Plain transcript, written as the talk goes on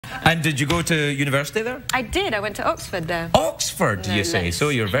And did you go to university there? I did. I went to Oxford there. Oxford, you say? So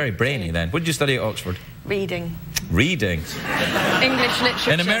you're very brainy then. What did you study at Oxford? Reading. Reading? English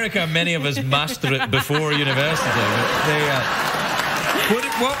literature. In America, many of us master it before university.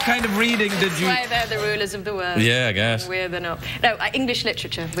 What kind of reading did you... That's why they're the rulers of the world. Yeah, I guess. We're the not. No, English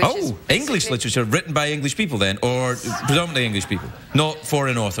literature. Which is English literature written by English people then, or predominantly English people, not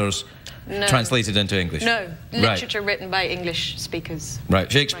foreign authors translated into English. No, literature written by English speakers.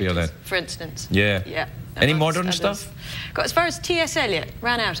 Right, Shakespeare then, for instance. Yeah. Yeah. Any modern stuff? Got as far as T.S. Eliot.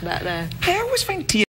 Ran out about there. I always find T.S.